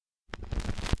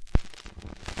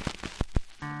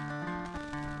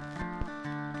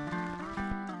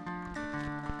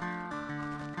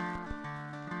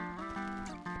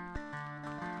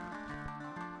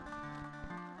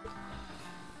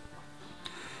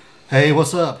Hey,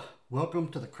 what's up? Welcome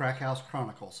to the Crack House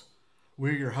Chronicles.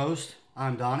 We're your host.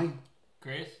 I'm Donnie.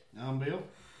 Chris? I'm Bill.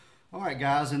 All right,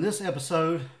 guys. In this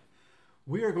episode,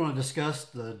 we are going to discuss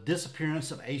the disappearance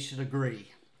of Asha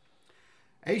Degree.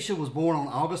 Asha was born on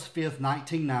August 5th,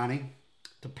 1990,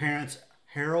 to parents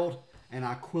Harold and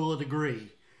Aquila Degree.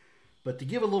 But to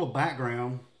give a little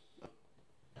background,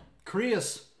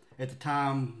 Chris, at the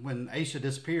time when Asha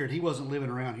disappeared, he wasn't living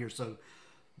around here, so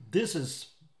this is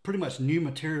pretty much new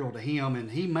material to him, and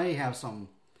he may have some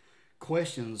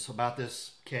questions about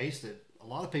this case that a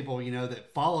lot of people,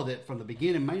 that followed it from the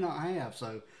beginning may not have,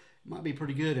 so it might be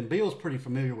pretty good. And Bill's pretty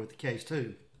familiar with the case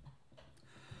too.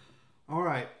 All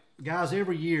right, guys,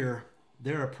 every year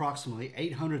there are approximately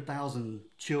 800,000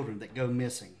 children that go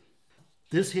missing.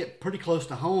 This hit pretty close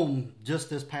to home just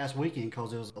this past weekend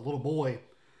because there was a little boy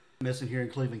missing here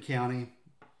in Cleveland County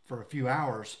for a few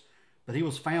hours. But he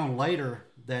was found later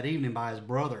that evening by his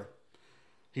brother.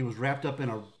 He was wrapped up in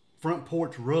a front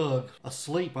porch rug,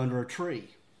 asleep under a tree.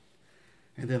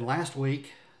 And then last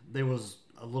week, there was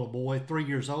a little boy, 3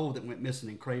 years old, that went missing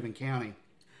in Craven County.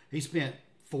 He spent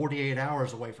 48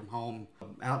 hours away from home,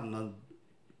 out in the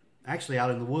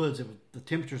woods. The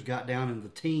temperatures got down in the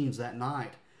teens that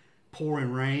night,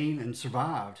 pouring rain, and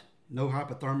survived. No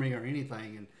hypothermia or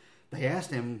anything. And they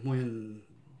asked him when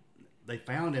they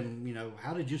found him,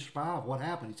 how did you survive? What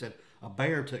happened? He said a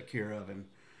bear took care of him.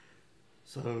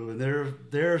 So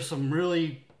there are some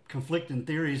really conflicting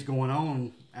theories going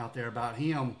on out there about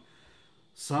him.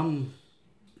 Some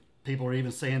people are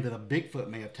even saying that a Bigfoot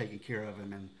may have taken care of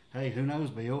him. And hey, who knows,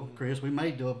 Bill, Chris, we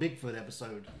may do a Bigfoot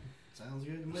episode. Sounds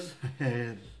good to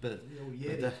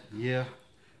me. Yeah,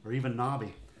 or even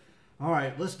Nobby. All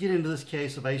right, let's get into this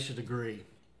case of Asha Degree.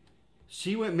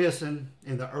 She went missing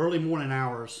in the early morning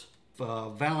hours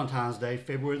Valentine's Day,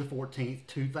 February the 14th,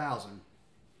 2000.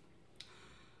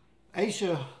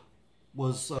 Asha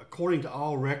was, according to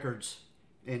all records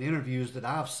and interviews that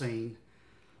I've seen,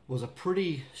 was a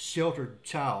pretty sheltered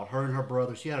child. Her and her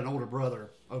brother, she had an older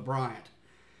brother, O'Brien.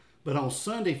 But on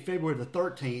Sunday, February the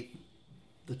 13th,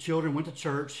 the children went to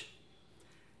church,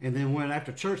 and then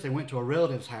after church, they went to a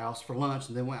relative's house for lunch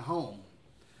and then went home.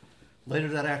 Later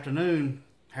that afternoon,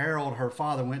 Harold, her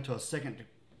father, went to a second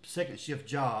shift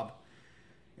job.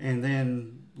 And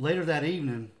then later that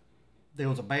evening, there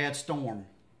was a bad storm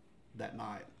that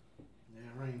night. Yeah,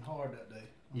 it rained hard that day.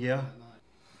 Yeah. That night.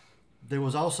 There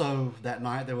was also, that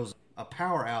night, there was a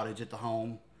power outage at the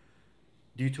home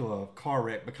due to a car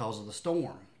wreck because of the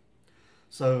storm.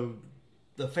 So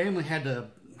the family had to,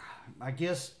 I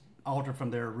guess, alter from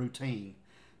their routine.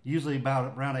 Usually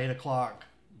about around 8 o'clock,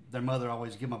 their mother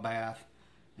always give them a bath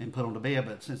and put them to bed.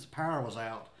 But since the power was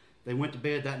out, they went to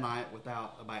bed that night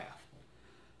without a bath.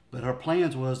 But her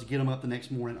plans was to get them up the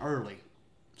next morning early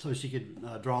so she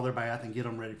could draw their bath and get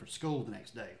them ready for school the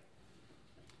next day.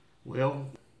 Well,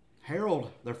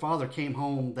 Harold, their father, came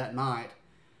home that night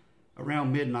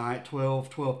around midnight,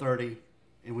 12:30,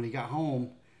 and when he got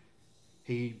home,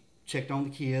 he checked on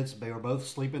the kids. They were both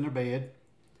asleep in their bed.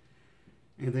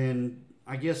 And then,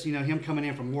 I guess, him coming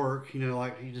in from work,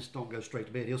 like he just don't go straight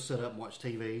to bed. He'll sit up and watch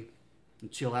TV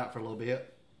and chill out for a little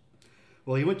bit.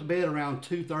 Well, he went to bed around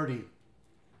 2:30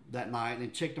 that night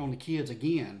and checked on the kids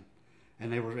again,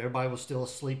 and everybody was still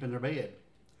asleep in their bed.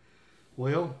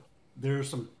 Well, there's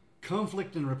some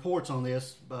conflicting reports on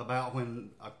this about when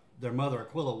their mother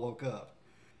Aquila woke up.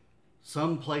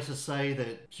 Some places say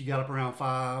that she got up around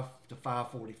 5 to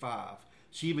 5:45.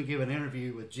 She even gave an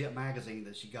interview with Jet Magazine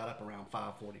that she got up around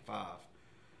 5:45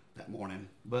 that morning.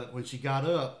 But when she got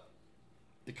up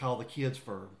to call the kids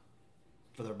for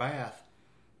their bath,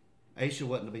 Asha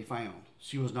wasn't to be found.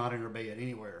 She was not in her bed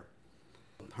anywhere.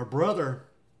 Her brother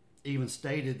even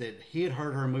stated that he had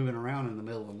heard her moving around in the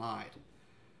middle of the night,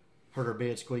 heard her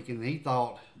bed squeaking, and he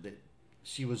thought that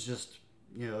she was just,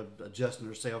 adjusting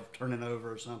herself, turning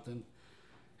over or something,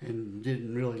 and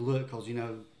didn't really look because,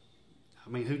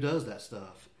 who does that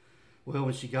stuff? Well,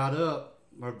 when she got up,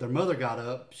 or their mother got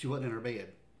up, she wasn't in her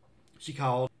bed. She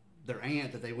called their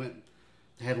aunt that they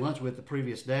had lunch with the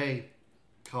previous day,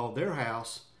 called their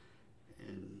house,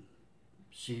 and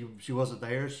she wasn't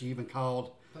there. She even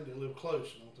called. I think they live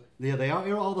close, don't they?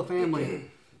 Yeah, all the family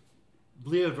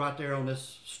lived right there on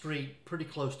this street, pretty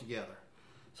close together.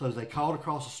 So as they called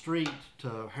across the street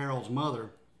to Harold's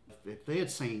mother, if they had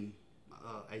seen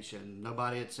Asha, and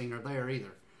nobody had seen her there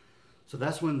either. So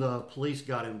that's when the police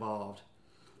got involved.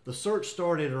 The search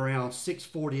started around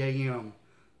 6:40 a.m.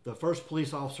 The first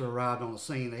police officer arrived on the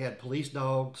scene. They had police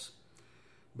dogs,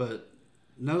 but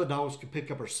none of the dogs could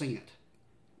pick up her scent.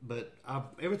 But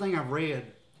everything I've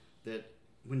read, that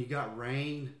when you got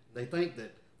rain, they think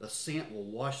that the scent will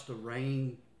wash the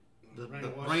rain the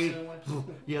Rain rain,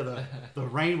 yeah, the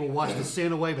rain will wash the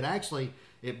scent away, but actually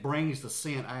it brings the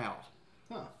scent out.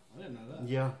 Huh? I didn't know that.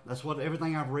 Yeah, that's what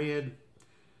everything I've read,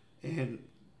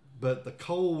 but the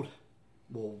cold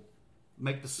will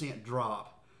make the scent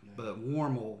drop, but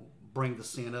warm will bring the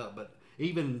scent up. But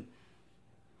even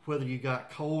whether you got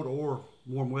cold or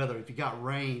warm weather, if you got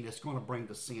rain, it's going to bring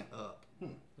the scent up.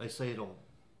 They say it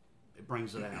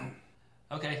brings it out.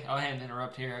 Okay, I'll hand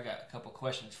interrupt here. I got a couple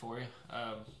questions for you.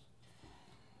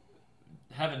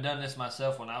 Haven't done this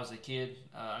myself when I was a kid.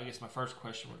 I guess my first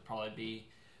question would probably be,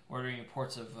 were there any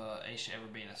reports of Asha ever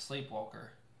being a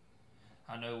sleepwalker?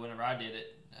 I know whenever I did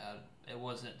it, it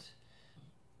wasn't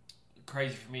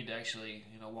crazy for me to actually,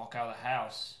 walk out of the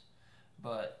house.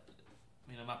 But,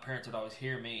 my parents would always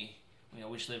hear me.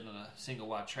 We just lived in a single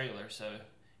wide trailer, so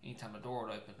anytime the door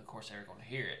would open, of course, they were going to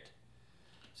hear it.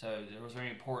 So, was there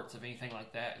any reports of anything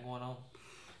like that going on?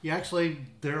 Yeah, actually,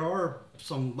 there are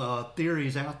some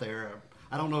theories out there.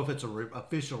 I don't know if it's an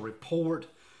official report,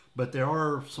 but there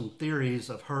are some theories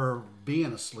of her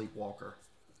being a sleepwalker.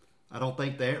 I don't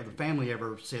think the family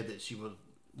ever said that she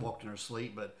walked in her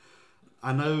sleep, but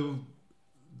I know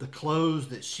the clothes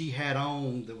that she had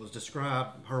on that was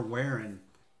described her wearing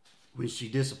when she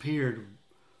disappeared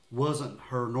wasn't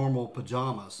her normal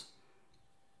pajamas.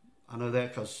 I know that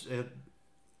because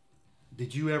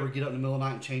did you ever get up in the middle of the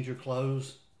night and change your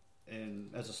clothes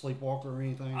and as a sleepwalker or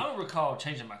anything? I don't recall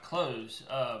changing my clothes.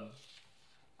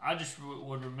 I just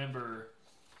would remember,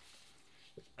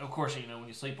 of course, when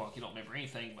you sleepwalk, you don't remember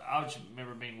anything, but I just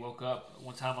remember being woke up.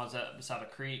 One time I was beside a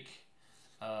creek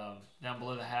down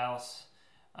below the house.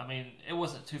 I mean, it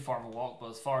wasn't too far of a walk, but it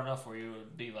was far enough where you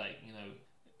would be like,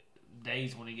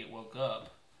 days when you get woke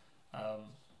up.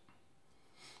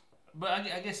 But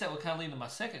I guess that would kind of lead to my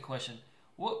second question.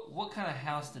 What kind of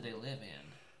house did they live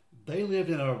in? They lived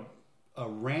in a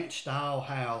ranch-style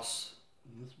house.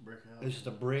 It's a brick house. It's just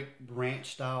a brick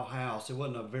ranch-style house. It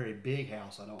wasn't a very big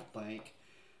house, I don't think.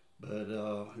 But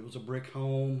it was a brick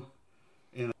home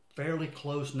in a fairly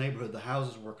close neighborhood. The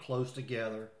houses were close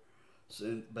together.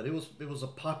 But it was a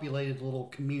populated little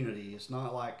community. It's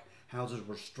not like houses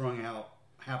were strung out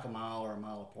half a mile or a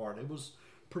mile apart. It was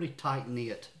pretty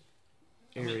tight-knit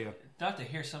area. Not to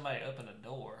hear somebody open a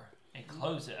door and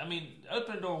close it. I mean,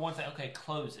 open a door, one thing. Okay,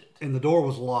 close it. And the door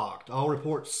was locked. All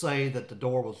reports say that the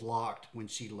door was locked when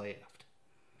she left.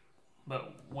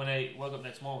 But when they woke up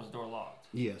next morning, was the door locked?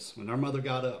 Yes. When her mother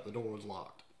got up, the door was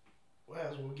locked. Well,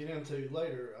 as we'll get into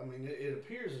later, I mean, it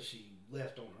appears that she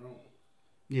left on her own.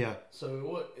 Yeah.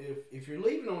 So if you're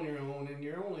leaving on your own and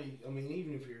you're only,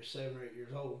 even if you're 7 or 8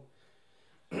 years old,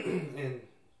 and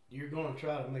you're going to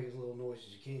try to make as little noise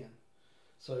as you can.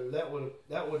 So that would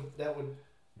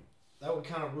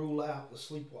kind of rule out the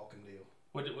sleepwalking deal.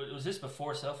 Was this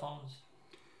before cell phones?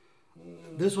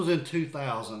 This was in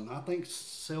 2000. I think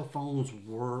cell phones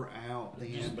were out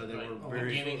then, but they were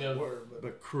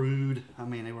very crude. I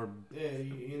mean, they were. Yeah, there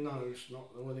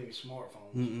wasn't any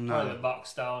smartphones. No. Probably the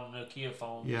box style Nokia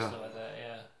phones and stuff like that.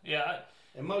 Yeah.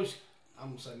 And I'm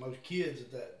gonna say most kids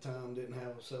at that time didn't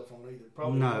have a cell phone either.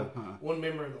 Probably one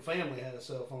member of the family had a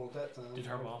cell phone at that time. Did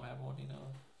her mom have one?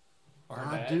 Or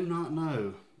her I dad? do not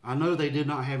know. I know they did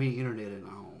not have any internet in the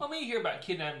home. I mean, you hear about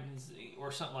kidnappings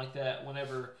or something like that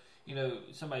whenever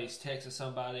somebody's texting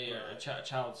somebody or a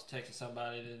child's texting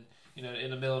somebody. Then in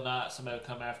the middle of the night, somebody will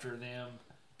come after them,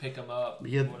 pick them up, or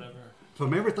whatever.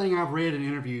 From everything I've read in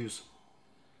interviews,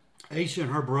 Asha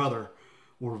and her brother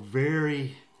were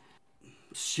very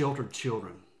sheltered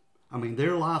children. I mean,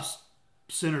 their lives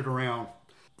centered around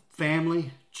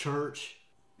family, church,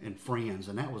 and friends,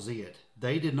 and that was it.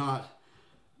 They did not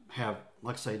have,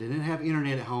 like I say, they didn't have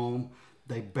internet at home.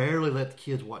 They barely let the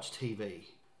kids watch TV,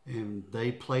 and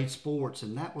they played sports,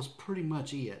 and that was pretty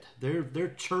much it. Their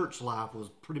church life was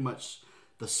pretty much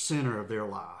the center of their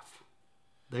life.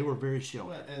 They were very sheltered.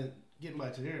 Well, and getting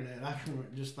back to the internet, I can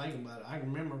remember, just thinking about it. I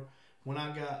can remember when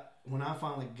I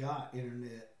finally got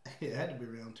internet. It had to be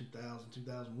around 2000,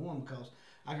 2001 because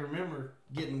I can remember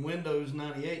getting Windows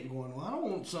 98 and going, well, I don't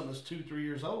want something that's 2-3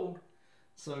 years old.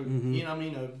 So,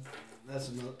 that's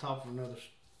another top for another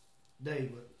day.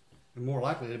 But And more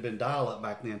likely it'd been dial-up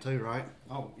back then too, right?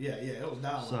 Oh, yeah, it was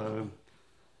dial-up. So,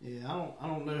 yeah, I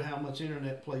don't know how much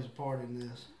internet plays a part in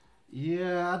this.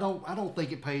 Yeah, I don't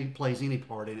think it plays any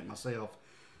part in it myself.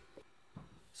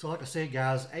 So like I said,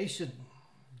 guys, Asha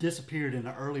disappeared in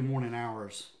the early morning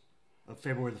hours of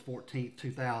February the 14th,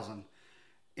 2000.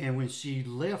 And when she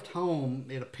left home,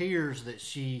 it appears that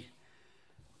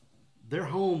their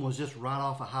home was just right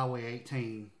off of Highway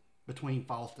 18 between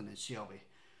Falston and Shelby.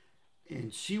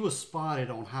 And she was spotted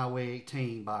on Highway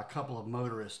 18 by a couple of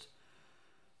motorists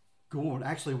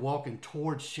actually walking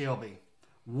towards Shelby.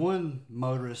 One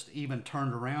motorist even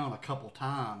turned around a couple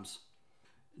times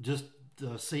just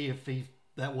to see if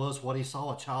that was what he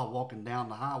saw, a child walking down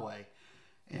the highway.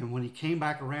 And when he came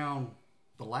back around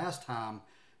the last time,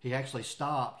 he actually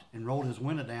stopped and rolled his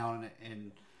window down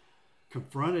and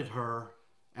confronted her,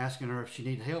 asking her if she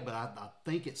needed help. But I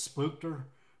think it spooked her.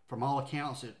 From all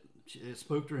accounts, it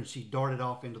spooked her, and she darted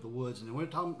off into the woods. And we're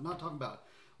not talking about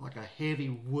like a heavy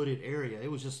wooded area. It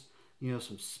was just,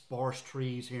 some sparse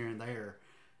trees here and there.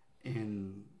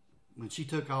 And when she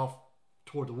took off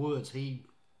toward the woods, he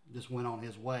just went on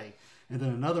his way. And then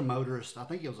another motorist, I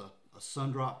think it was a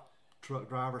Sundrop truck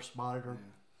driver, spotted her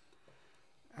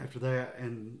after that.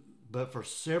 But for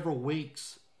several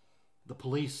weeks, the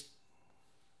police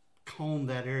combed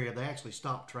that area. They actually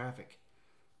stopped traffic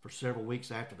for several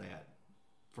weeks after that,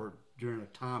 during a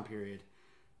time period,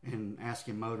 and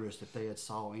asking motorists if they had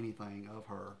saw anything of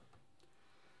her.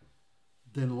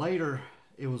 Then later,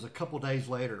 it was a couple days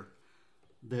later,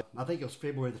 I think it was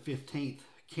February the 15th,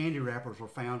 candy wrappers were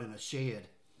found in a shed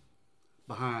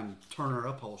behind Turner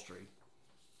Upholstery.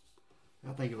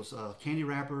 I think it was candy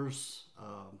wrappers,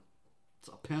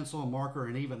 a pencil, a marker,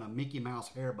 and even a Mickey Mouse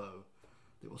hair bow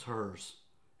that was hers.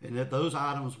 And that those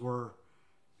items were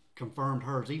confirmed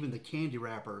hers. Even the candy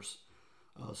wrappers,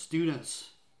 students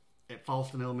at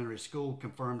Falston Elementary School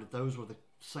confirmed that those were the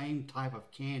same type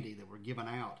of candy that were given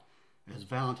out as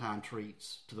Valentine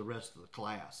treats to the rest of the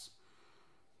class.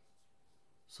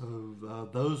 So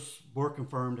those were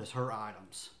confirmed as her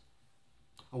items.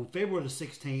 On February the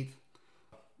 16th,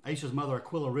 Asha's mother,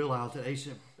 Aquila, realized that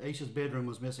Asha's bedroom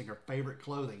was missing her favorite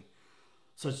clothing,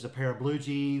 such as a pair of blue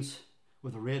jeans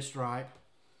with a red stripe.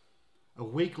 A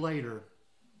week later,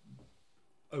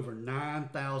 over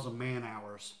 9,000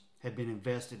 man-hours had been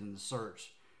invested in the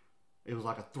search. It was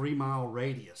like a 3-mile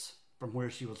radius from where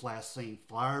she was last seen.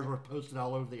 Flyers were posted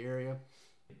all over the area.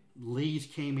 Leads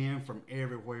came in from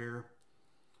everywhere.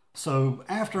 So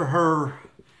after her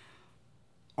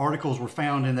articles were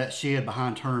found in that shed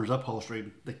behind Turner's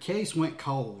Upholstery, the case went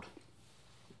cold.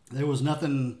 There was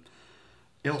nothing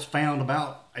else found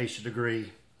about Asha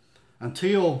Degree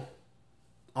until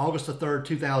August the 3rd,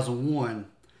 2001,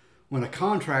 when a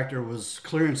contractor was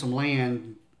clearing some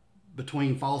land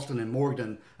between Falston and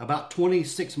Morgan, about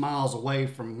 26 miles away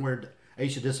from where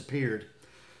Asha disappeared.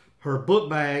 Her book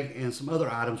bag and some other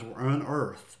items were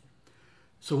unearthed.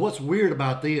 So what's weird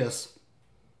about this,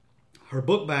 her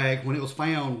book bag, when it was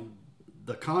found,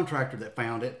 the contractor that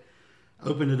found it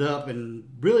opened it up and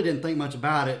really didn't think much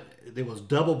about it. It was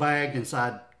double bagged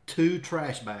inside 2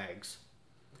 trash bags.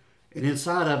 And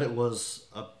inside of it was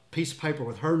a piece of paper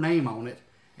with her name on it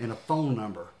and a phone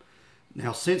number.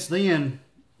 Now, since then,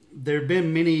 there have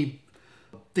been many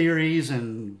theories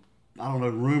and,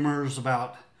 rumors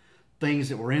about things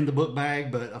that were in the book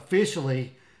bag, but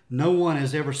officially, no one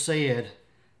has ever said,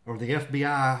 or the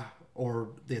FBI or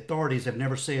the authorities have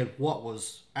never said what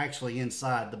was actually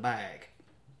inside the bag.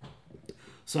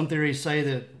 Some theories say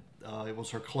that it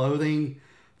was her clothing,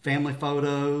 family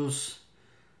photos,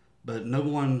 but no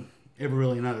one ever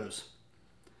really knows.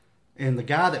 And the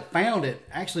guy that found it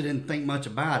actually didn't think much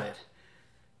about it.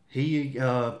 He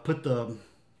put the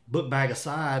book bag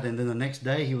aside, and then the next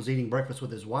day he was eating breakfast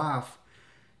with his wife,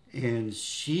 and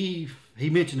he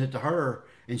mentioned it to her,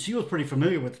 and she was pretty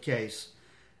familiar with the case.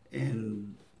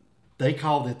 And they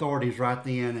called the authorities right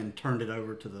then and turned it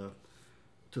over to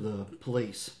the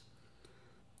police.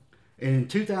 And in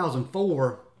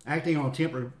 2004, acting on a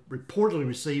tip reportedly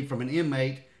received from an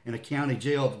inmate in a county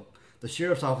jail, the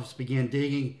sheriff's office began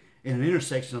digging in an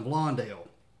intersection of Lawndale.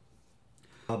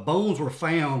 Bones were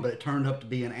found, but it turned up to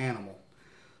be an animal.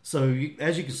 So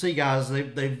as you can see, guys,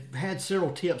 they've had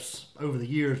several tips over the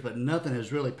years, but nothing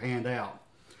has really panned out.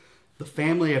 The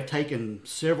family have taken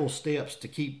several steps to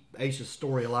keep Asha's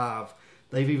story alive.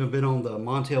 They've even been on the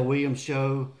Montel Williams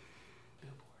show.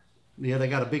 Billboard. Yeah, they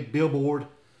got a big billboard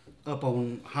up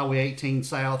on Highway 18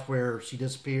 South where she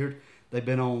disappeared. They've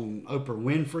been on Oprah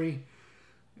Winfrey.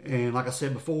 And like I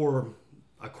said before,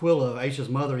 Aquila, Asha's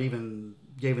mother, even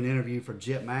gave an interview for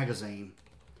Jet Magazine.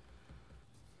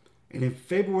 And in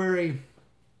February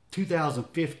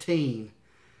 2015,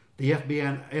 the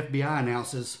FBI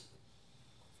announces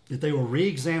that they were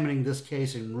re-examining this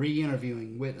case and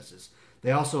re-interviewing witnesses.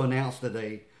 They also announced that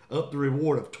they upped the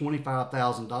reward of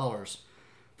 $25,000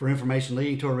 for information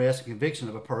leading to arrest and conviction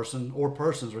of a person or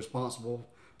persons responsible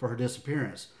for her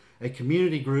disappearance. A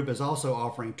community group is also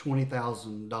offering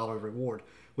 $20,000 reward,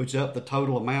 which upped the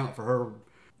total amount for her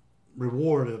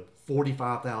reward of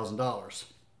 $45,000.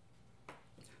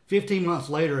 15 months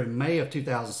later, in May of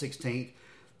 2016,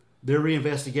 their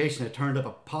reinvestigation had turned up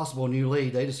a possible new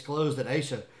lead. They disclosed that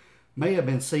Asha may have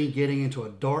been seen getting into a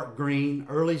dark green,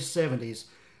 early 70s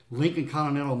Lincoln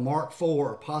Continental Mark IV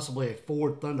or possibly a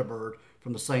Ford Thunderbird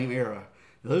from the same era.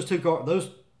 Now, those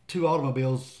two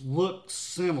automobiles look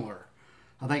similar.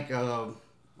 I think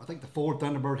the Ford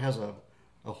Thunderbird has a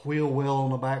wheel well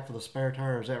on the back for the spare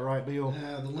tire. Is that right, Bill?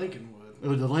 The Lincoln would.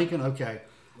 Oh, the Lincoln? Okay.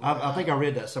 I think I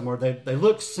read that somewhere. They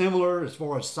look similar as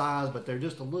far as size, but they're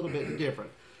just a little bit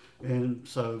different. And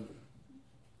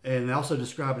also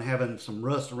describing having some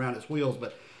rust around its wheels,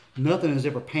 but nothing has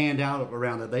ever panned out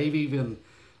around it. They've even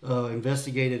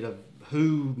investigated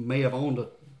who may have owned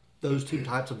those two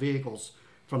types of vehicles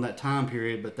from that time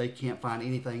period, but they can't find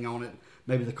anything on it.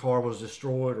 Maybe the car was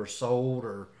destroyed or sold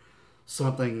or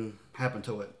something happened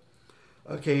to it.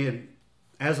 Okay, and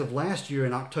as of last year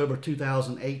in October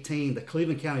 2018, the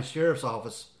Cleveland County Sheriff's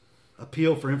Office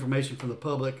appealed for information from the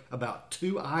public about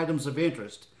 2 items of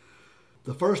interest.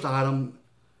 The first item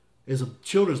is a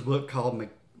children's book called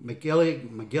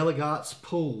McGilligot's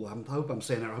Pool. I hope I'm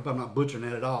saying that. I hope I'm not butchering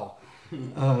that at all.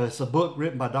 It's a book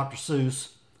written by Dr.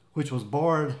 Seuss, which was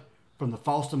borrowed from the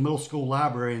Falston Middle School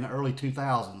Library in the early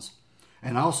 2000s,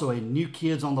 and also a New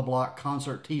Kids on the Block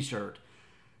concert T-shirt.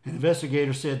 An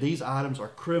investigator said these items are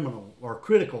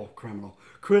critical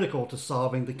to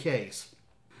solving the case.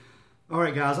 All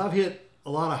right, guys, I've hit a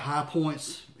lot of high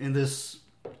points in this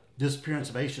disappearance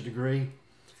of Asha degree.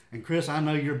 And Chris, I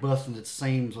know you're busting at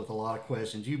seams with a lot of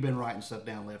questions. You've been writing stuff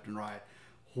down left and right.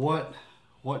 What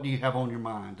do you have on your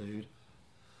mind, dude?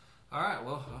 All right,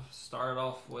 well, I'll start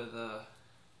off with, I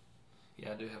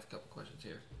do have a couple questions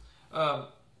here.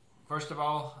 First of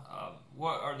all,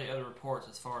 what are the other reports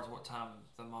as far as what time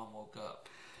the mom woke up?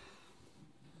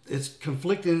 It's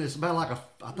conflicting. It's about like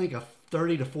I think a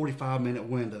 30 to 45 minute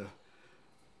window.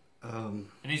 And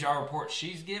these are reports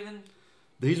she's given?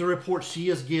 These are reports she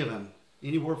has given.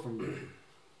 Anywhere from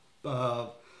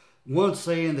one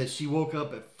saying that she woke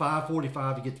up at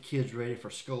 5:45 to get the kids ready for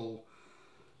school.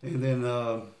 And then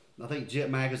I think Jet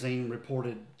Magazine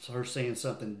reported her saying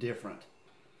something different.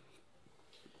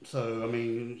 So, I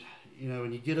mean,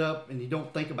 when you get up and you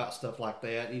don't think about stuff like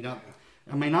that, not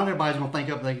everybody's going to think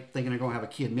up thinking they're going to have a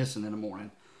kid missing in the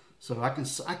morning. So I can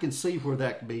see where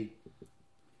that could be.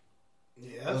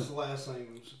 Yeah, that's the last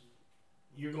thing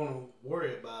you're going to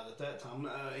worry about at that time.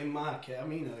 In my case,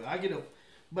 I get up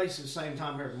basically the same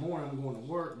time every morning. I'm going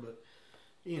to work, but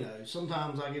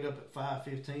sometimes I get up at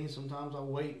 5:15. Sometimes I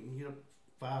wait and get up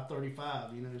at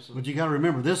 5:35. So. But you got to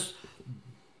remember this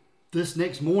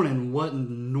next morning wasn't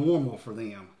normal for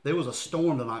them. There was a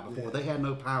storm the night before. Yeah. They had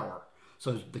no power,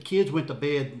 so the kids went to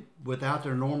bed without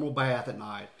their normal bath at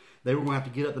night. They were going to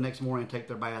have to get up the next morning and take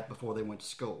their bath before they went to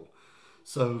school.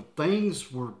 So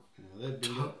things were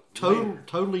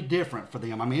totally different for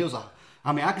them. I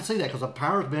can see that because the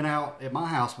power's been out at my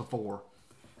house before.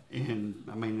 And,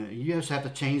 you just have to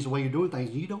change the way you're doing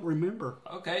things. You don't remember.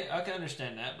 Okay, I can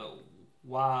understand that, but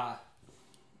why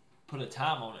put a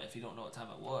time on it if you don't know what time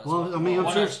it was? Well,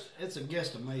 I'm sure it's a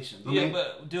guesstimation. Yeah,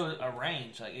 but do a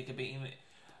range. Like, it could be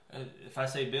if I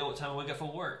say, Bill, what time I wake up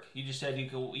for work? You just said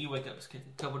you wake up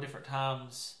a couple different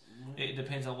times. Mm-hmm. It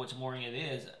depends on which morning it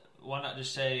is. Why not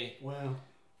just say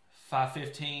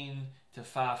 5:15 to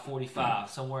 5:45,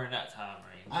 somewhere in that time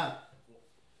range?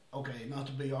 Okay, not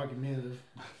to be argumentative,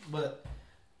 but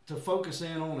to focus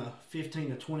in on a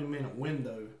 15 to 20 minute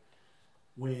window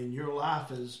when your life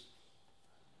is,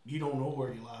 you don't know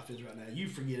where your life is right now. You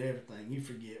forget everything. You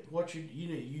forget what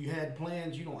you had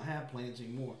plans. You don't have plans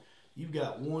anymore. You've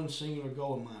got one singular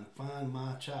goal in mind: find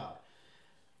my child.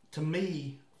 To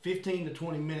me, 15 to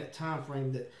 20 minute time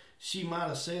frame that she might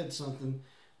have said something,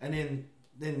 and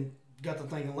then got to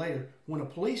thinking later. When a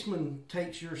policeman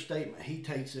takes your statement, he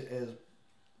takes it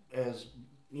as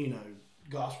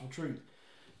gospel truth.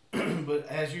 But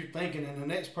as you're thinking, and the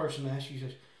next person asks you,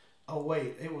 says, "Oh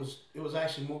wait, it was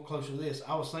actually more closer to this.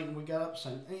 I was thinking we got up the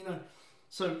same."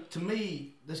 So to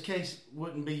me, this case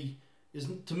wouldn't be.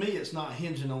 To me, it's not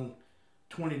hinging on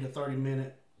 20 to 30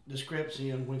 minute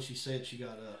discrepancy in when she said she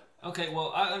got up. Okay,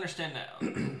 well, I understand that.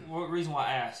 The reason why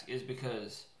I ask is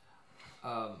because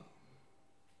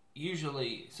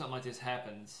usually something like this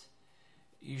happens.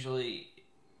 Usually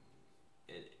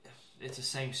it's the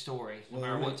same story, no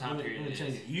matter what time period it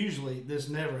is. Usually this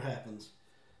never happens.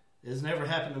 It's never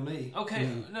happened to me. Okay,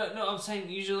 no, I'm saying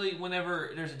usually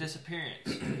whenever there's a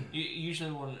disappearance,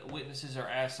 usually when witnesses are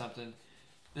asked something,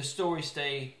 the stories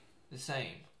stay the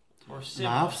same. Or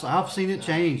similar. I've seen it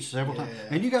change several times.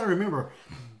 And you got to remember,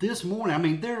 this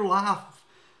morning, their life,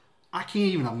 I can't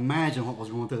even imagine what was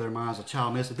going through their minds as a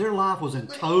child missing. Their life was in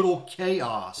total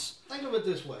chaos. Think of it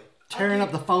this way. Tearing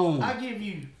up the phone. I give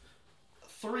you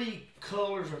 3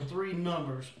 colors or 3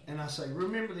 numbers, and I say,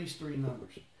 remember these 3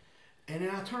 numbers. And then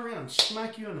I turn around and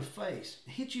smack you in the face,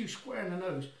 hit you square in the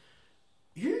nose.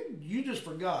 You just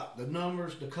forgot the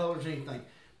numbers, the colors, anything.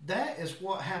 That is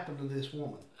what happened to this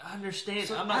woman. I understand.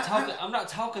 So I'm not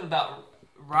talking about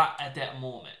right at that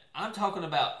moment. I'm talking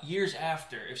about years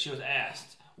after. If she was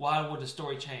asked, why would the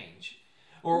story change?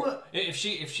 Or what? if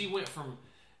she went from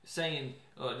saying,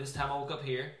 this time I woke up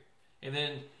here, and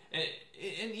then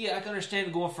and yeah, I can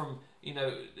understand going from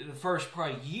the first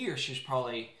probably year she's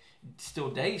probably still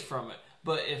days from it.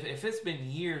 But if it's been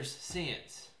years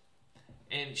since,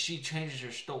 and she changes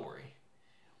her story,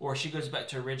 or she goes back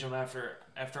to original after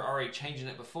already changing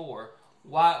it before,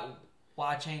 why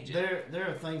change it?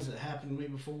 There are things that happened to me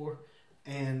before,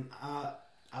 and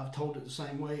I've told it the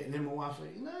same way, and then my wife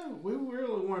said, we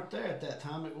really weren't there at that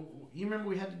time. You remember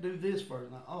we had to do this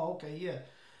first. And okay, yeah.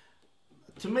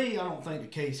 To me, I don't think the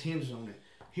case hinges on it.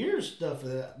 Here's stuff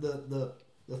that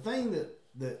the thing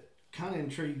that kind of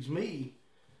intrigues me,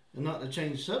 and not to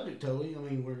change the subject totally. I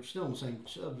mean, we're still on the same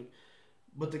subject.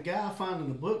 But the guy finding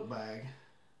the book bag,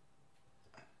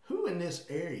 who in this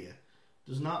area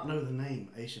does not know the name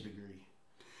Asha Degree?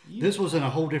 This was in a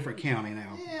whole different county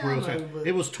now. Yeah,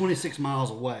 it was 26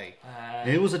 miles away.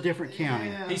 It was a different county.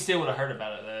 Yeah. He still would have heard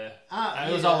about it though.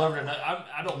 It was yeah. all over the news.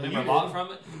 I don't remember a lot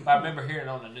from it, but I remember hearing it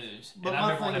on the news. But and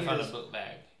I remember when they found a book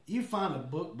bag. You find a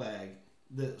book bag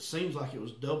that seems like it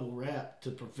was double wrapped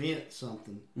to prevent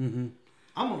something. Mm-hmm.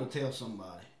 I'm going to tell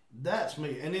somebody. That's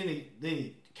me. And then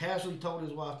he casually told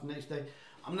his wife the next day.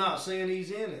 I'm not saying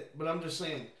he's in it, but I'm just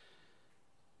saying,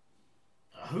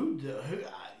 who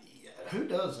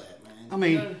does that, man? I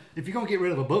mean, if you're going to get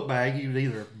rid of a book bag, you'd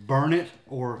either burn it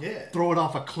or throw it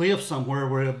off a cliff somewhere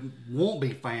where it won't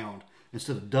be found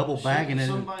instead of double bagging it.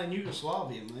 Somebody in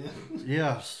Yugoslavia, man.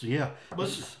 Yes, yeah.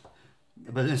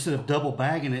 But instead of double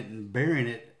bagging it and burying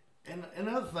it. And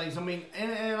other things, I mean,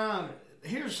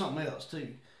 here's something else,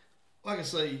 too. Like I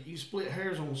say, you split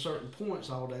hairs on certain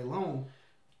points all day long,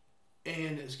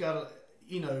 and it's got to,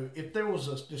 if there was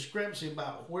a discrepancy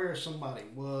about where somebody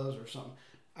was or something,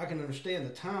 I can understand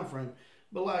the time frame.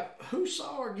 But, like, who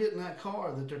saw her get in that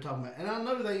car that they're talking about? And I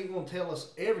know they ain't going to tell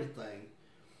us everything,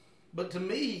 but to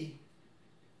me,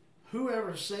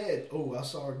 whoever said, I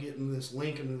saw her getting this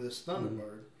Lincoln or this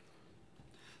Thunderbird.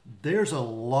 There's a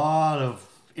lot of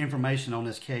information on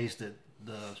this case that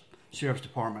the sheriff's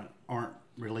department aren't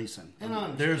releasing.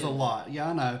 And there's a lot. Yeah,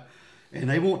 I know. And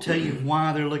they won't tell you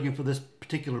why they're looking for this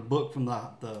particular book from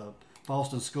the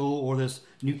Boston school or this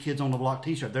New Kids on the Block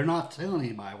t-shirt. They're not telling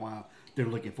anybody why they're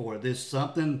looking for it. There's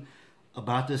something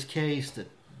about this case that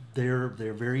they're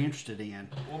very interested in.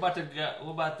 What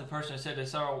about the person that said they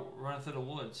saw her running through the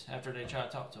woods after they tried to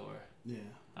talk to her? Yeah.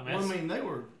 I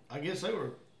I guess they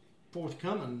were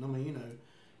forthcoming. I mean,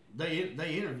 they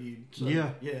interviewed. So,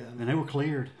 yeah. And they were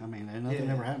cleared. I mean, nothing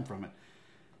ever happened from it.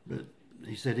 But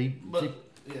he said go ahead.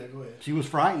 She was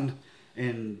frightened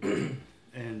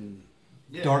and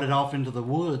darted off into the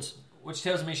woods. Which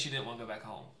tells me she didn't want to go back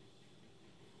home.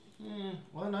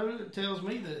 Well, no, it tells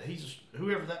me that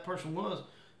whoever that person was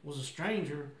a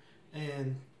stranger,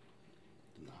 and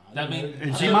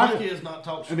she might have not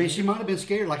talked. She might have been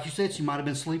scared, like you said. She might have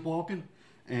been sleepwalking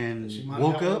and she might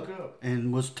woke have up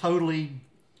and was totally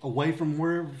away from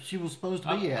where she was supposed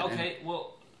to be at. Okay,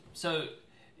 so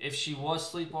if she was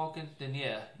sleepwalking, then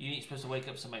yeah, you ain't supposed to wake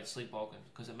up somebody sleepwalking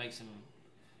because it makes them,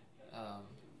 I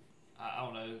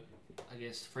don't know, I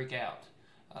guess freak out.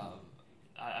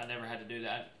 I never had to do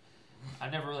that. I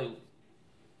don't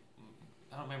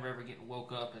remember ever getting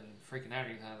woke up and freaking out or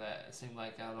anything like that. It seemed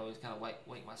like I would always kind of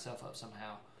wake myself up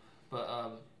somehow.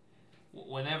 But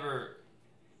whenever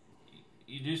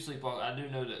you do sleepwalk, I do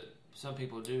know that some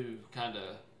people do kind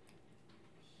of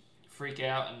freak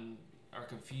out and are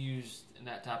confused and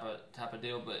that type of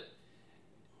deal. But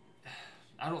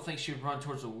I don't think she would run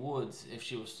towards the woods if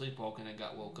she was sleepwalking and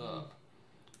got woke up.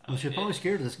 Well, she's probably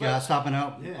scared of this guy stopping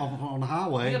out on the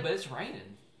highway. Yeah, but it's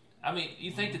raining. I mean,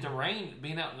 you think that the rain,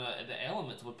 being out in the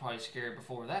elements, would probably scare her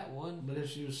before that would. But if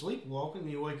she was sleepwalking,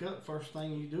 you wake up, first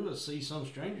thing you do is see some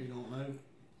stranger you don't know.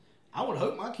 I would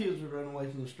hope my kids would run away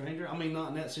from the stranger. I mean, not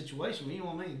in that situation, but you know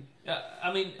what I mean? Yeah,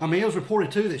 I mean, it was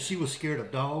reported, too, that she was scared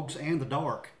of dogs and the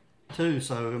dark, too.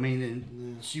 So,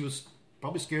 she was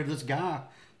probably scared of this guy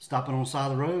stopping on the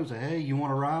side of the road, say, hey, you want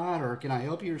to ride, or can I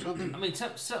help you, or something? I mean,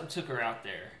 something took her out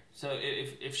there. So,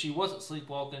 if she wasn't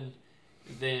sleepwalking,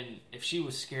 then if she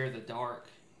was scared of the dark,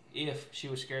 she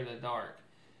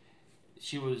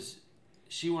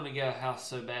wanted to get out of the house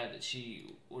so bad that she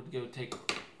would go take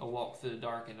a walk through the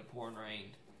dark in the pouring rain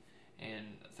and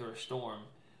through a storm,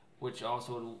 which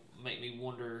also would make me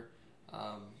wonder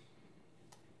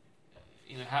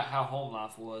how home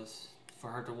life was for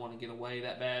her to want to get away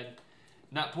that bad.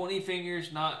 Not pointing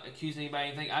fingers, not accusing anybody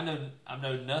of anything. I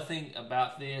know nothing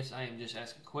about this. I am just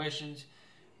asking questions.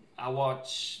 I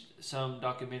watch some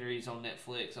documentaries on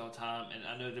Netflix all the time, and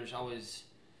I know there's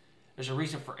a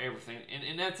reason for everything,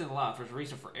 and that's in life. There's a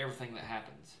reason for everything that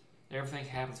happens. Everything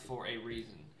happens for a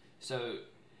reason. So,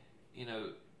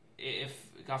 if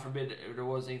God forbid there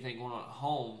was anything going on at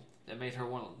home that made her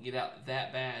want to get out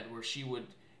that bad, where she would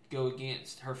go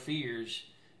against her fears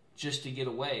just to get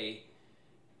away.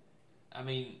 I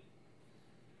mean,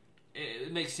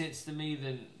 it makes sense to me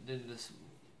than this,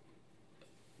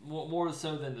 more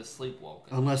so than the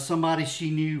sleepwalking. Unless somebody she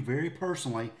knew very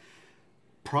personally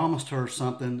promised her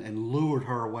something and lured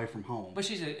her away from home. But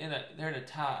they're in a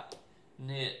tight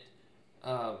knit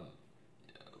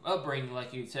upbringing,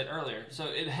 like you said earlier. So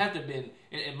it had to have been,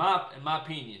 in my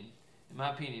opinion.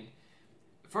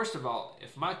 First of all,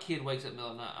 if my kid wakes up in the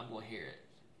middle of the night, I'm going to hear it,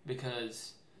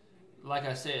 because, like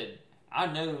I said, I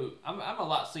know I'm a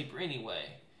light sleeper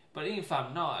anyway. But even if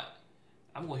I'm not,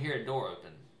 I'm going to hear a door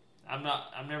open. I'm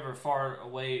never far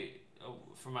away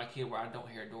from my kid where I don't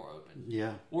hear a door open.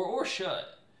 Yeah. Or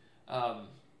shut.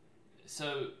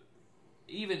 So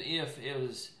even if it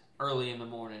was early in the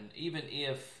morning, even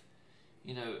if,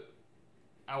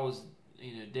 I was,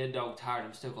 dead dog tired,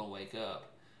 I'm still going to wake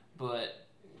up. But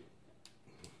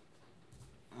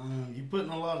you're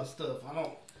putting a lot of stuff.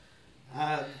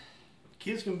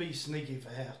 Kids can be sneaky if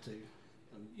they have to.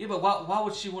 Yeah, but why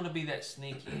would she want to be that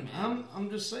sneaky, man?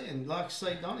 I'm just saying, like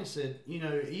Donnie said,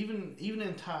 even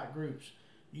in tight groups,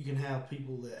 you can have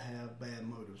people that have bad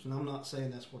motives, and I'm not saying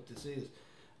that's what this is.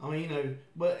 I mean,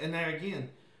 and there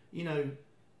again,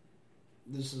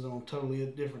 this is on totally a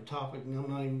different topic, and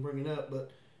I'm not even bringing it up, but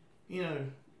I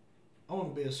wanted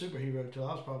to be a superhero till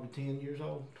I was probably 10 years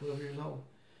old, 12 years old.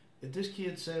 If this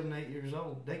kid's 7, 8 years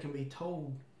old, they can be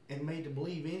told and made to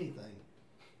believe anything,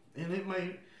 and it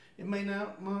may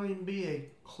not even be a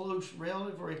close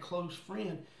relative or a close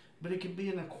friend, but it could be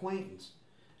an acquaintance,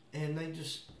 and they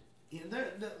just,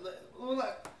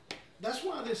 that's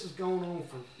why this is going on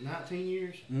for 19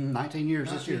 years. 19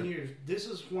 years this year. 19 years. This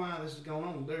is why this is going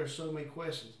on. There are so many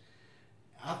questions.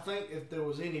 I think if there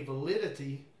was any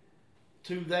validity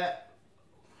to that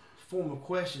form of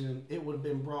questioning, it would have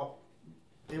been brought.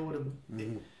 It would have.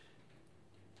 Mm-hmm.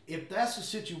 If that's the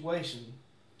situation,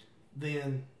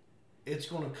 then it's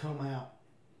going to come out.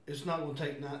 It's not going to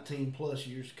take 19 plus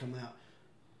years to come out.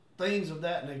 Things of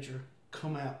that nature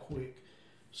come out quick.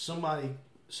 Somebody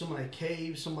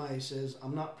caves. Somebody says,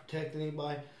 "I'm not protecting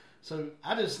anybody." So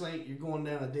I just think you're going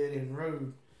down a dead end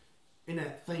road in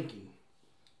that thinking.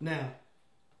 Now,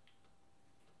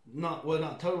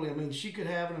 not totally. I mean, she could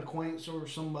have an acquaintance or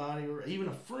somebody, or even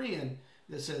a friend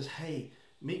that says, "Hey,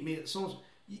 meet me at so."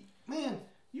 Man,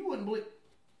 you wouldn't believe.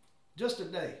 Just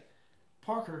today,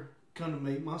 Parker come to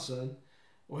me, my son.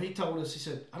 Well, he told us. He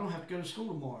said, "I don't have to go to school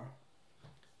tomorrow."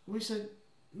 We said,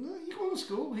 "No, you going to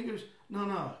school?" He goes,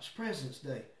 No, it's President's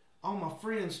Day. All my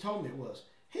friends told me it was.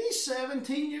 He's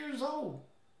 17 years old.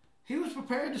 He was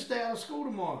prepared to stay out of school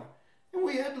tomorrow. And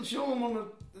we had to show him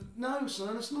no,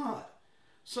 son, it's not.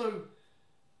 So,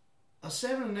 a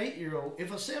 7 and 8 year old,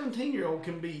 if a 17-year-old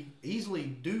can be easily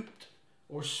duped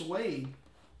or swayed,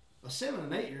 a 7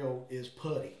 and 8 year old is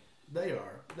putty. They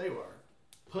are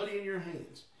putty in your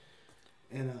hands.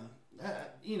 And,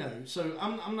 so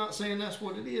I'm not saying that's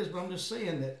what it is, but I'm just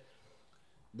saying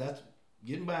that's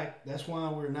getting back. That's why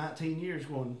we're 19 years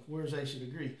going, where's Asha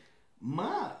degree?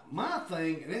 My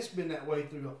thing, and it's been that way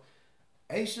through.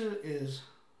 Asha is,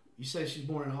 you say she's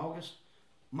born in August?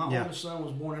 My oldest son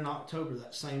was born in October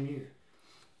that same year.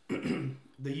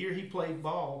 The year he played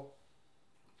ball,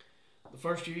 the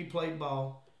first year he played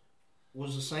ball,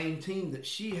 was the same team that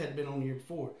she had been on the year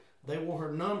before. They wore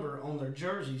her number on their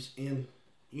jerseys in,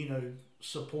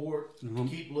 support, to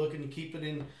keep looking, to keep it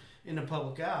in the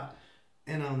public eye.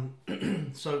 And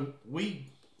so he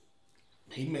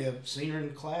may have seen her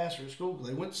in class or at school, because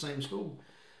they went to the same school.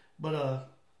 But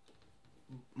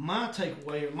my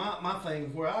takeaway, or my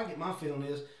thing, where I get my feeling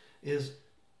is,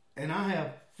 and I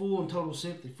have full and total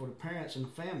sympathy for the parents and the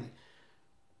family.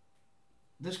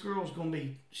 This girl's going to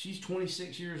be, she's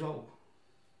 26 years old.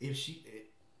 This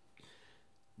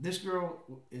girl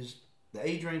is the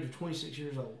age range of 26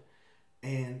 years old.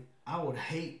 And I would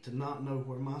hate to not know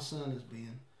where my son has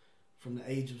been from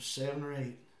the age of 7 or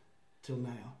 8 till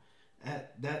now.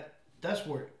 That's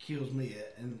where it kills me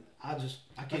at. And I can't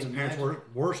imagine. That's a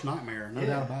parent's worst nightmare, no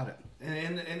doubt about it.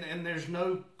 And there's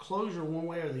no closure one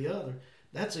way or the other.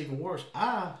 That's even worse.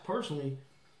 I personally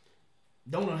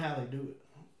don't know how they do it.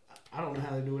 I don't know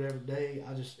how they do it every day.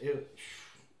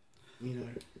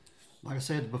 like I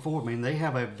said before, I mean, they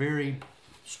have a very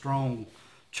strong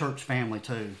church family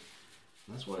too.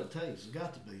 That's what it takes. It's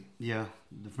got to be. Yeah,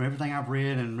 from everything I've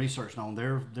read and researched on,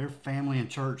 their family and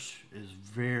church is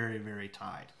very, very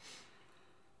tight.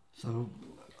 So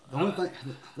the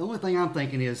only thing I'm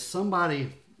thinking is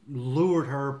somebody lured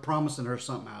her, promising her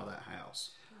something out of that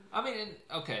house. I mean,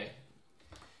 okay.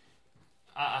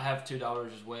 I have two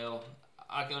daughters as well.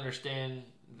 I can understand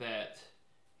that,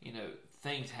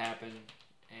 things happen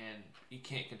and you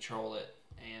can't control it,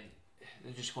 and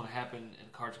they're just going to happen, and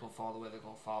the cards are going to fall the way they're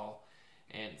going to fall,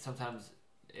 and sometimes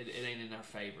it ain't in our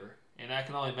favor. And I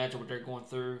can only imagine what they're going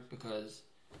through, because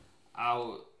I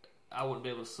wouldn't be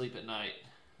able to sleep at night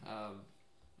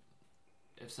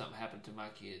if something happened to my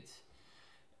kids.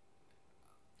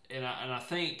 And I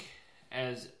think,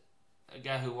 as a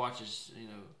guy who watches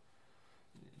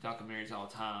documentaries all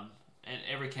the time, and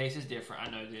every case is different. I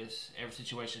know this. Every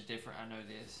situation is different. I know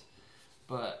this.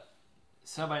 But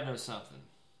somebody knows something.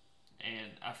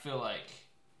 And I feel like...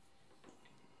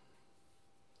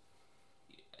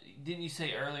 Didn't you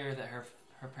say earlier that her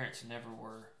parents never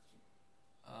were...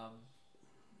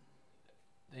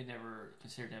 they never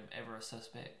considered them ever a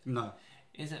suspect? No.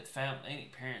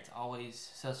 Ain't parents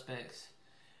always suspects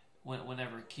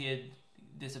whenever a kid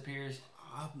disappears?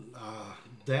 I'm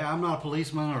not a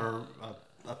policeman or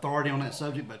authority on that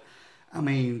subject, but I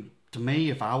mean, to me,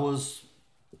 if I was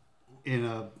in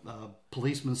a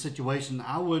policeman situation,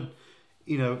 I would,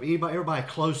 everybody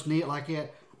close knit like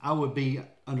that, I would be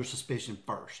under suspicion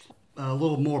first. A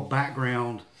little more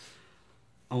background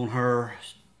on her.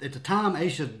 At the time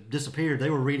Asha disappeared,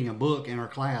 they were reading a book in her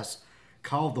class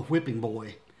called The Whipping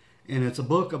Boy, and it's a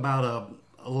book about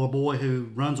a little boy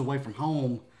who runs away from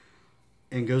home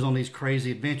and goes on these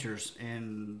crazy adventures.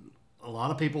 And a lot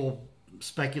of people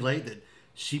speculate that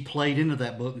she played into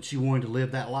that book and she wanted to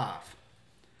live that life.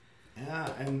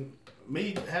 Yeah, and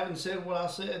me having said what I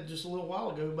said just a little while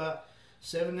ago about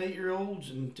 7, 8-year-olds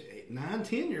and 9,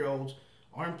 10-year-olds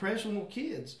are impressionable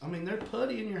kids. I mean, they're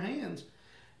putty in your hands.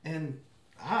 And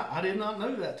I did not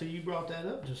know that till you brought that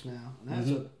up just now.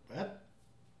 And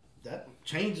that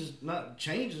changes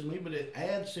me, but it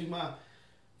adds to my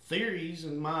theories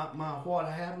and my what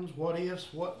happens, what ifs,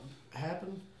 what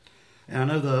happened. And I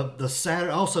know the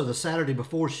Saturday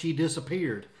before she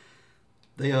disappeared,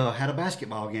 they had a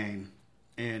basketball game,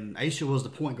 and Asha was the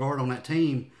point guard on that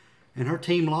team, and her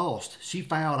team lost. She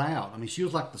fouled out. I mean, she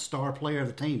was like the star player of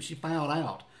the team. She fouled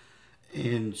out,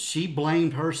 and she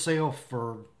blamed herself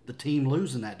for the team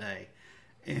losing that day,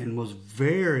 and was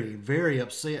very, very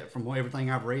upset from everything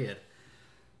I've read.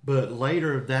 But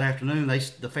later that afternoon,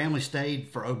 the family stayed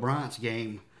for O'Brien's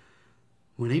game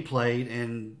when he played,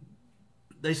 and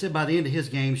they said by the end of his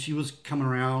game, she was coming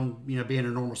around, being her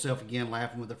normal self again,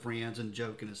 laughing with her friends and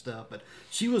joking and stuff. But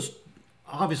she was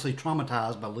obviously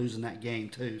traumatized by losing that game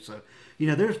too. So,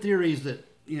 there's theories that,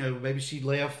 maybe she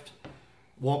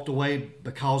walked away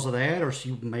because of that, or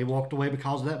she may walked away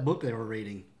because of that book they were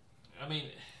reading. I mean,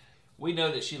 we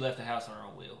know that she left the house on her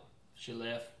own will. She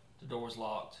left, the door was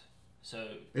locked. So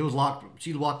it was locked.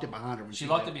 She locked it behind her. She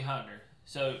locked it behind her.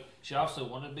 So she obviously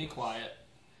wanted to be quiet.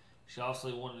 She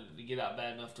obviously wanted to get out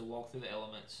bad enough to walk through the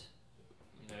elements.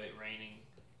 It raining.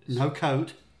 No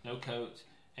coat,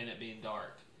 and it being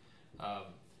dark.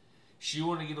 She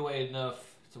wanted to get away enough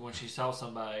to when she saw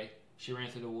somebody, she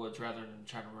ran through the woods rather than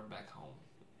trying to run back home.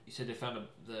 You said they found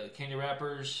the candy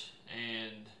wrappers,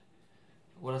 and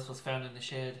what else was found in the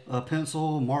shed? A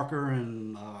pencil, marker,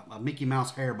 and a Mickey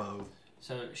Mouse hair bow.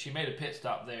 So she made a pit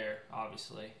stop there,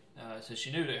 obviously. So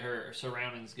she knew that her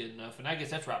surroundings good enough, and I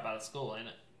guess that's right by the school, ain't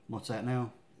it? What's that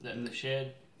now? The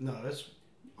shed? No,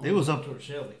 it was up towards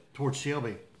Shelby. Towards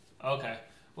Shelby. Okay.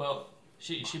 Well,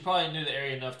 she probably knew the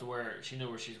area enough to where she knew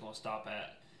where she's going to stop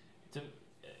at.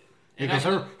 Because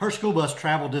her school bus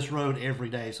traveled this road every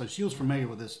day, so she was familiar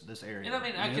with this area. And I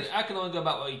mean, I can only go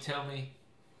about what you tell me.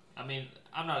 I mean,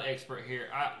 I'm not an expert here.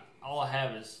 All I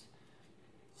have is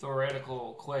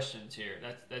theoretical questions here.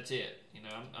 That's it.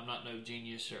 I'm not no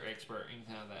genius or expert,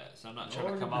 anything like that. So I'm not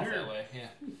trying to come off that way.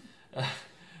 Yeah.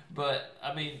 But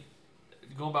I mean,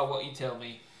 going by what you tell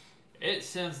me, it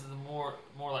sounds more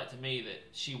like to me that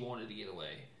she wanted to get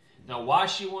away. Now, why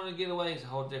she wanted to get away is a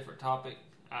whole different topic.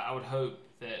 I would hope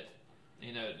that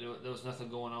there was nothing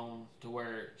going on to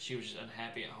where she was just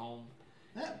unhappy at home.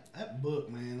 That book,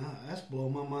 man, that's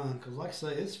blowing my mind, because like I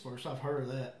say, it's the first I've heard of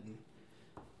that.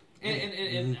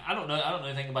 And I don't know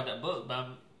anything about that book, but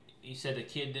you said the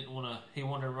kid he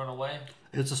wanted to run away.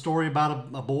 It's a story about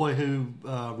a boy who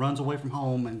runs away from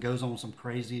home and goes on some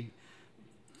crazy,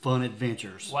 fun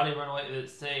adventures. Why did he run away? Did it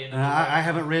say? I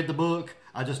haven't read the book.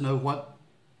 I just know what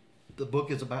the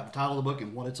book is about, the title of the book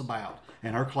and what it's about.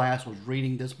 And her class was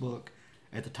reading this book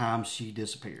at the time she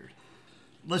disappeared.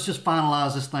 Let's just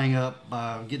finalize this thing up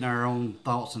by getting our own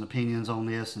thoughts and opinions on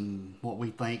this and what we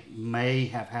think may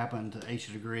have happened to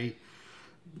Asha Degree.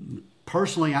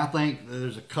 Personally, I think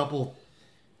there's a couple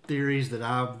theories that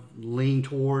I lean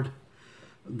toward.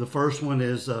 The first one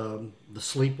is the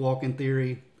sleepwalking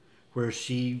theory, where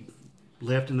she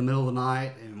left in the middle of the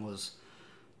night and was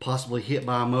possibly hit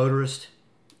by a motorist,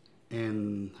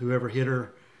 and whoever hit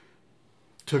her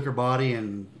took her body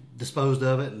and disposed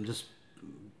of it and just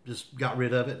got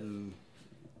rid of it, and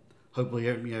hopefully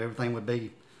everything would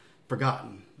be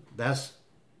forgotten. That's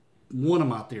one of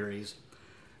my theories.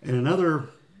 And another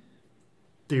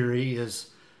theory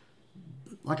is,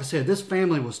 like I said, this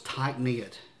family was tight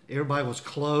knit. Everybody was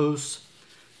close.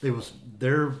 It was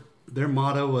their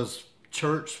motto was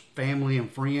church, family,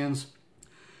 and friends.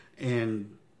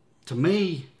 And to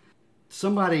me,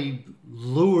 somebody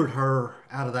lured her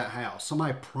out of that house.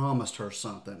 Somebody promised her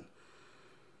something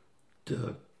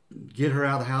to get her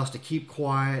out of the house, to keep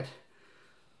quiet.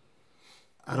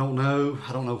 I don't know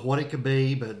what it could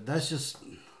be, but that's just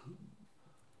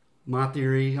my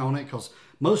theory on it, because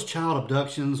most child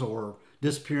abductions or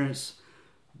disappearance,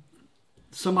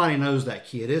 somebody knows that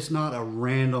kid. It's not a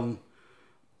random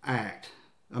act.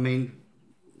 I mean,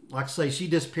 like I say, she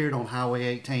disappeared on Highway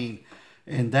 18,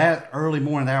 and that early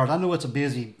morning hours, I know it's a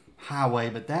busy highway,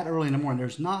 but that early in the morning,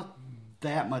 there's not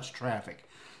that much traffic.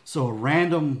 So a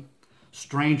random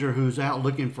stranger who's out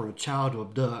looking for a child to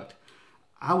abduct,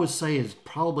 I would say is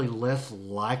probably less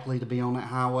likely to be on that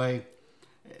highway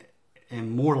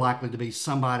and more likely to be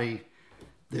somebody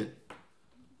that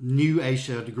knew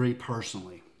Asha Degree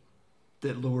personally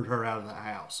that lured her out of the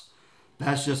house.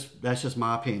 That's just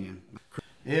my opinion.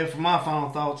 Yeah, for my final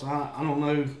thoughts, I don't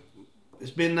know.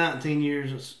 It's been 19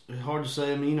 years. It's hard to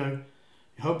say. I mean,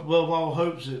 hope above all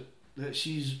hopes that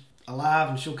she's alive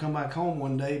and she'll come back home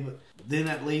one day. But then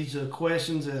that leads to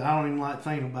questions that I don't even like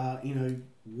thinking about.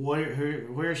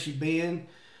 Where has she been?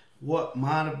 What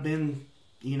might have been,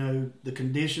 the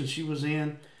conditions she was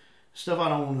in. Stuff I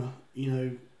don't want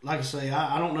to, like I say,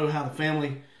 I don't know how the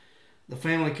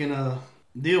family can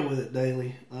deal with it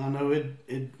daily. I know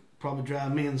it'd probably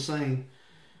drive me insane.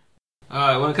 All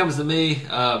right, when it comes to me,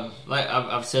 like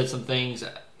I've said some things.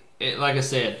 Like I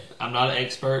said, I'm not an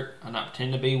expert. I'm not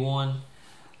pretending to be one.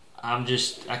 I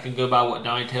can go by what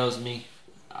Donnie tells me.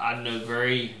 I know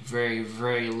very, very,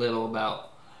 very little about,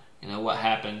 what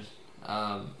happened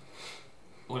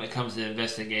when it comes to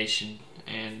investigation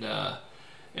and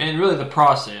really the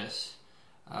process.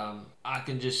 I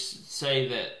can just say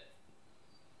that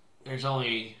there's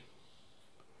only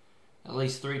at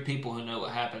least 3 people who know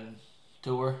what happened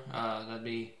to her. That'd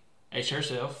be Asha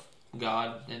herself,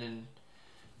 God, and then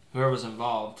whoever was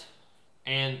involved.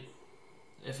 And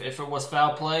if it was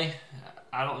foul play,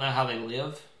 I don't know how they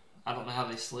live. I don't know how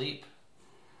they sleep.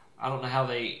 I don't know how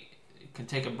they can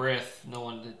take a breath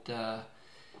knowing that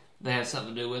they had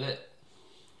something to do with it.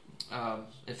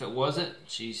 If it wasn't,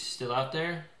 she's still out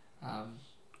there.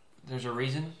 There's a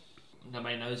reason.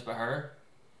 Nobody knows but her.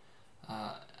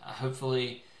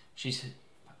 Hopefully she's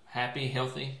happy,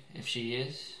 healthy, if she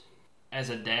is. As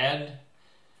a dad,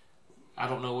 I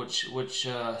don't know which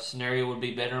scenario would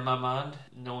be better in my mind,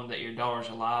 knowing that your daughter's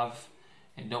alive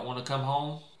and don't want to come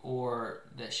home, or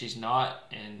that she's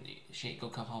not and she ain't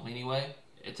gonna come home anyway.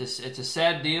 It's a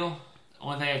sad deal.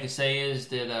 Only thing I can say is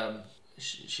that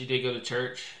she did go to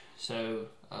church, so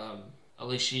at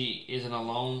least she isn't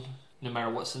alone no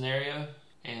matter what scenario.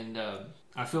 And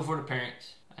I feel for the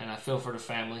parents and I feel for the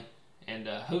family, and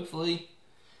hopefully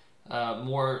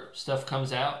more stuff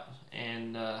comes out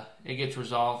and it gets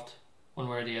resolved one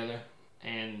way or the other.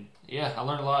 And yeah, I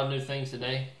learned a lot of new things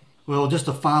today. Well, just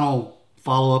a final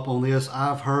follow-up on this.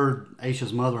 I've heard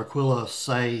Asha's mother, Aquila,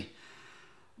 say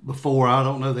before, I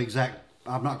don't know the exact,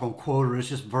 I'm not going to quote her, it's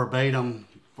just verbatim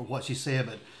from what she said,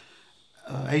 but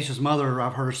Asha's mother,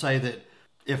 I've heard her say that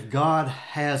if God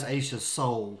has Asha's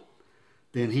soul,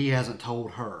 then he hasn't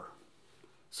told her.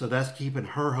 So that's keeping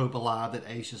her hope alive that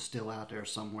Asha's still out there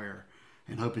somewhere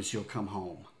and hoping she'll come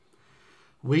home.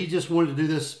 We just wanted to do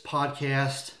this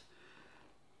podcast,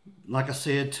 like I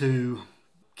said, to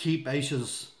keep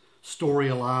Asha's story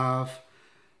alive.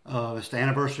 It's the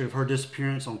anniversary of her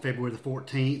disappearance on February the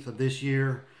 14th of this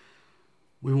year.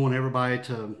 We want everybody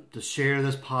to share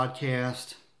this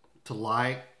podcast, to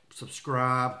like,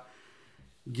 subscribe,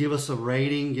 give us a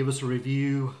rating, give us a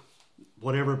review,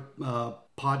 whatever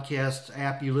podcast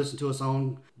app you listen to us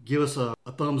on, give us a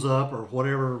thumbs up or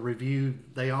whatever review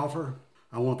they offer.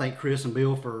 I want to thank Chris and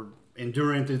Bill for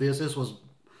enduring through this.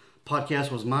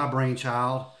 Podcast was my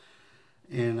brainchild,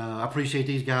 And I appreciate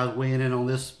these guys weighing in on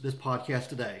this podcast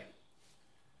today.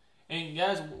 And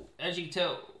guys, as you can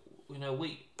tell,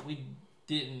 we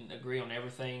didn't agree on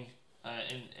everything,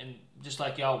 and just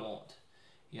like y'all want,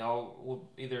 y'all will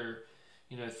either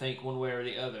think one way or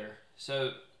the other.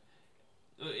 So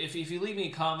if you leave me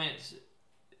comments,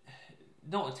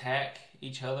 don't attack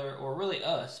each other or really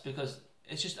us, because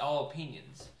it's just all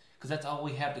opinions. Because that's all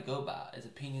we have to go by is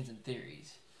opinions and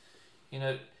theories.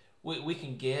 We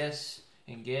can guess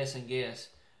and guess and guess,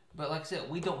 but like I said,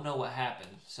 we don't know what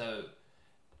happened. So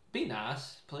be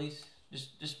nice, please.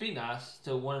 Just be nice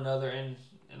to one another and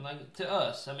like to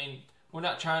us. I mean, we're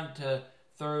not trying to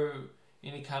throw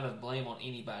any kind of blame on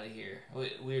anybody here.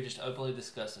 We're just openly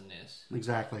discussing this.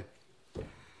 Exactly.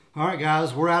 All right,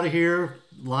 guys, we're out of here.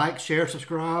 Like, share,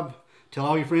 subscribe. Tell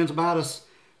all your friends about us.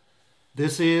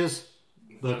 This is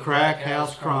the Crack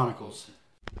House Chronicles.